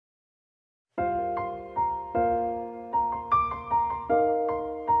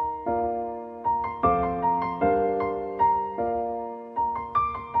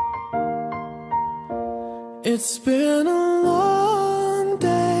It's been a long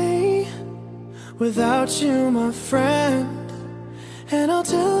day without you, my friend, and I'll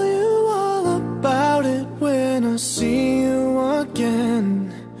tell you all about it when I see you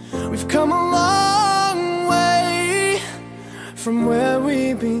again. We've come a long way from where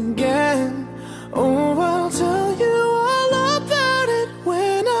we began. Oh, I'll tell you all about it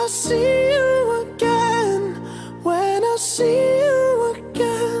when I see you again. When I see you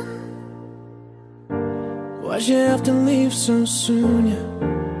again. Why'd you have to leave so soon, yeah?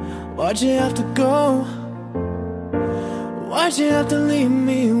 Why'd you have to go? Why'd you have to leave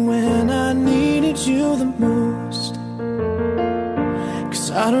me when I needed you the most?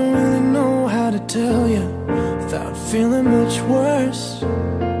 'Cause I don't really know how to tell you without feeling much worse.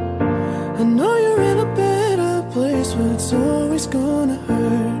 I know you're in a better place, but it's always gonna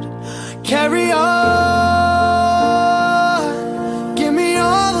hurt. Carry on, give me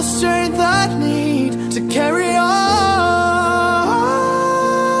all the strength I need to carry on.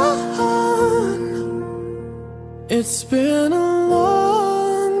 It's been a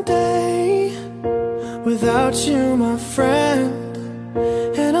long day without you, my friend,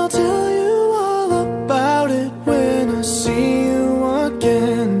 and I'll tell you all about it when I see you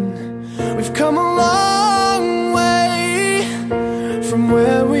again. We've come a long way from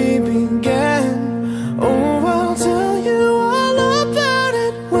where we began. Oh, I'll tell you all about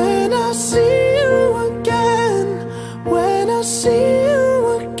it when I see you again. When I see you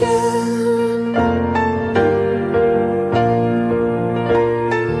again.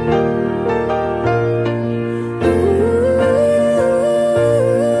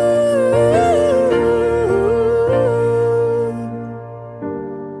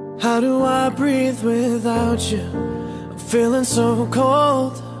 How do I breathe without you? I'm feeling so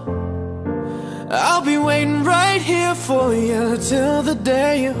cold. I'll be waiting right here for you till the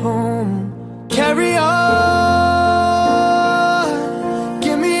day you're home. Carry on,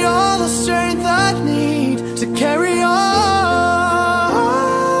 give me all the strength I need to carry on.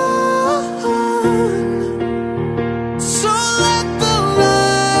 So let the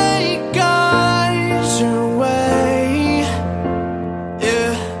light guide your way,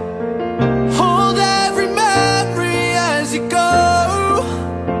 yeah. Hold every memory as you go,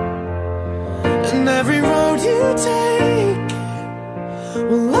 and every road you take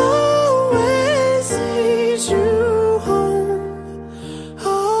will always lead you home.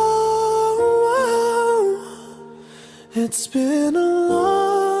 Oh, it's been a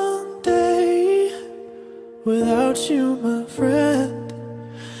long day without you, my friend,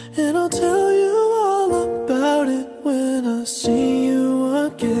 and I'll tell you all about it when I see you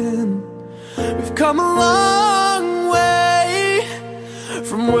again. We've come a long way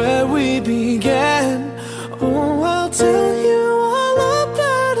from where we began. Oh, I'll tell you all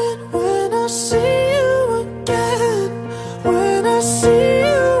about it when I see you again. When I see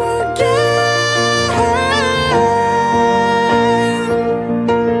you again.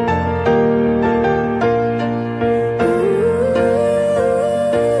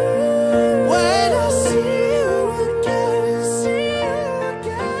 When I see you again, see you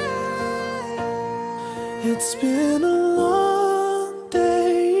again. It's been a long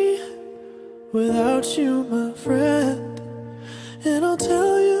day without you, my friend, and I'll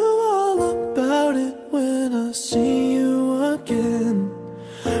tell you all about it when I see you again.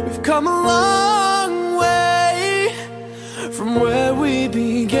 We've come a long